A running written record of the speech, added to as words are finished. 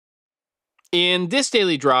In this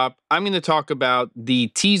Daily Drop, I'm going to talk about the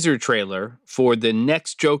teaser trailer for the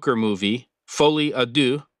next Joker movie, Folie à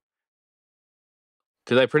Deux.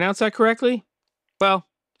 Did I pronounce that correctly? Well,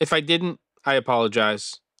 if I didn't, I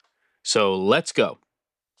apologize. So let's go.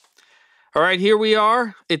 All right, here we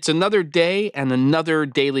are. It's another day and another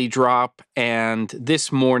Daily Drop. And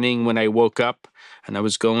this morning when I woke up and I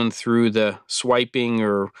was going through the swiping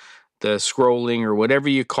or the scrolling or whatever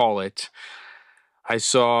you call it, I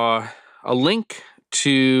saw a link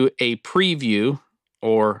to a preview,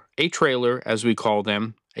 or a trailer as we call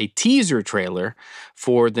them, a teaser trailer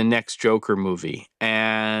for the next Joker movie.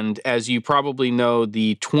 And as you probably know,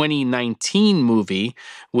 the 2019 movie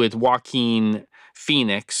with Joaquin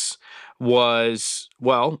Pheonix was,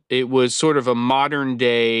 well, it was sort of a modern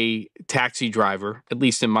day Taxi Driver, at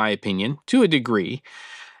least in my opinion, to a degree.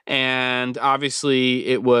 And obviously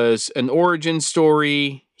it was an origin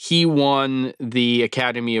story. He won the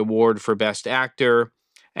Academy Award for Best Actor,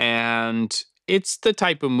 and it's the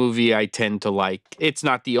type of movie I tend to like. It's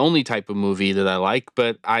not the only type of movie that I like,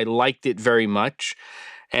 but I liked it very much.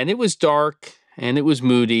 And it was dark, and it was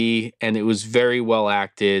moody, and it was very well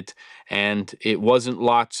acted, and it wasn't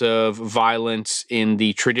lots of violence in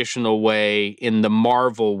the traditional way, in the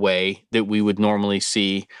Marvel way that we would normally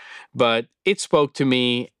see. But it spoke to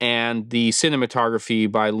me, and the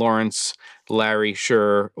cinematography by Lawrence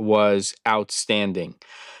Sher was outstanding.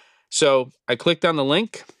 So I clicked on the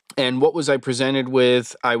link, and what was I presented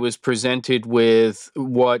with? I was presented with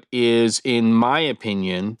what is, in my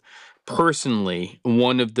opinion, personally,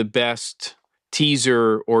 one of the best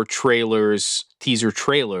teaser trailers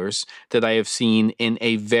that I have seen in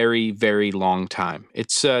a very, very long time.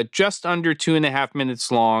 It's just under 2.5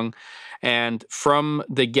 minutes long. And from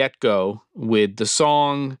the get-go, with the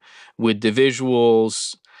song, with the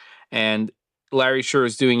visuals, and Larry Sher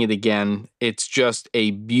is doing it again, it's just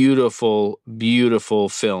a beautiful, beautiful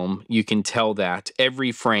film. You can tell that.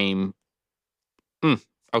 Every frame.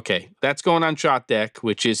 Okay, that's going on ShotDeck,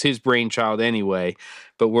 which is his brainchild anyway,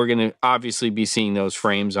 but we're going to obviously be seeing those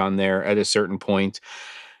frames on there at a certain point.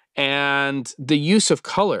 And the use of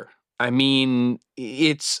color. I mean,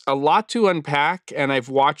 it's a lot to unpack, and I've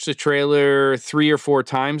watched the trailer 3 or 4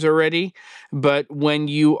 times already, but when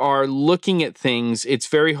you are looking at things, it's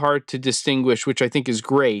very hard to distinguish, which I think is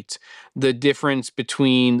great, the difference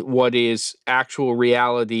between what is actual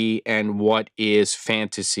reality and what is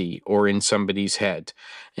fantasy or in somebody's head.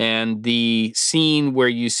 And the scene where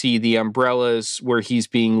you see the umbrellas, where he's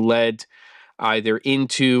being led either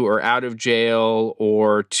into or out of jail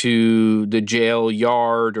or to the jail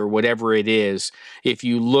yard or whatever it is, if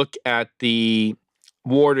you look at the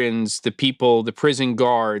wardens, the people, the prison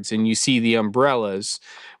guards, and you see the umbrellas,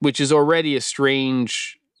 which is already a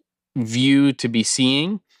strange view to be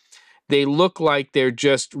seeing, they look like they're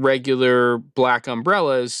just regular black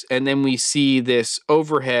umbrellas, and then we see this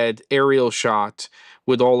overhead aerial shot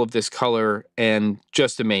with all of this color, and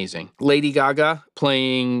just amazing. Lady Gaga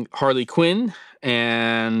playing Harley Quinn,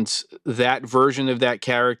 and that version of that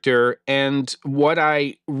character. And what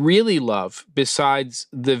I really love, besides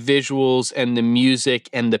the visuals and the music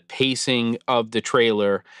and the pacing of the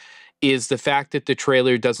trailer, is the fact that the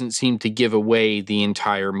trailer doesn't seem to give away the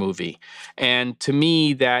entire movie. And to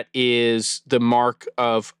me, that is the mark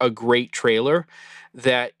of a great trailer,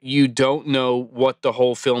 that you don't know what the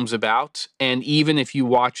whole film's about. And even if you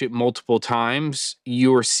watch it multiple times,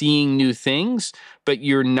 you're seeing new things, but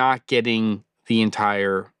you're not getting the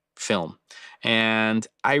entire film. And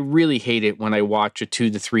I really hate it when I watch a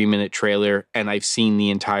 2 to 3 minute trailer and I've seen the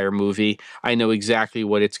entire movie. I know exactly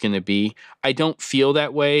what it's going to be. I don't feel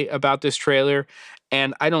that way about this trailer,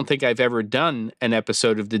 and I don't think I've ever done an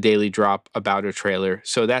episode of The Daily Drop about a trailer,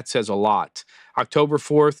 so that says a lot. October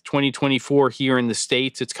 4th, 2024, here in the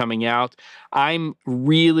States, it's coming out. I'm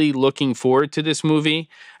really looking forward to this movie,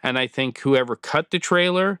 and I think whoever cut the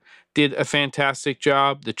trailer did a fantastic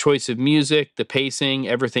job. The choice of music, the pacing,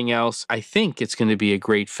 everything else. I think it's going to be a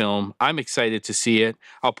great film. I'm excited to see it.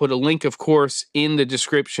 I'll put a link, of course, in the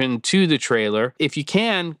description to the trailer. If you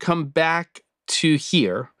can, come back to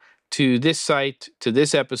here, to this site, to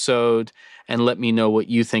this episode, and let me know what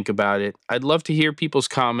you think about it. I'd love to hear people's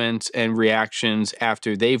comments and reactions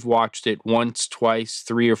after they've watched it once, twice,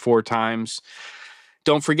 3 or 4 times.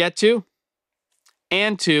 Don't forget to,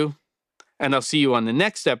 and I'll see you on the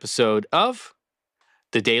next episode of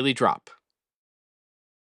The Daily Drop.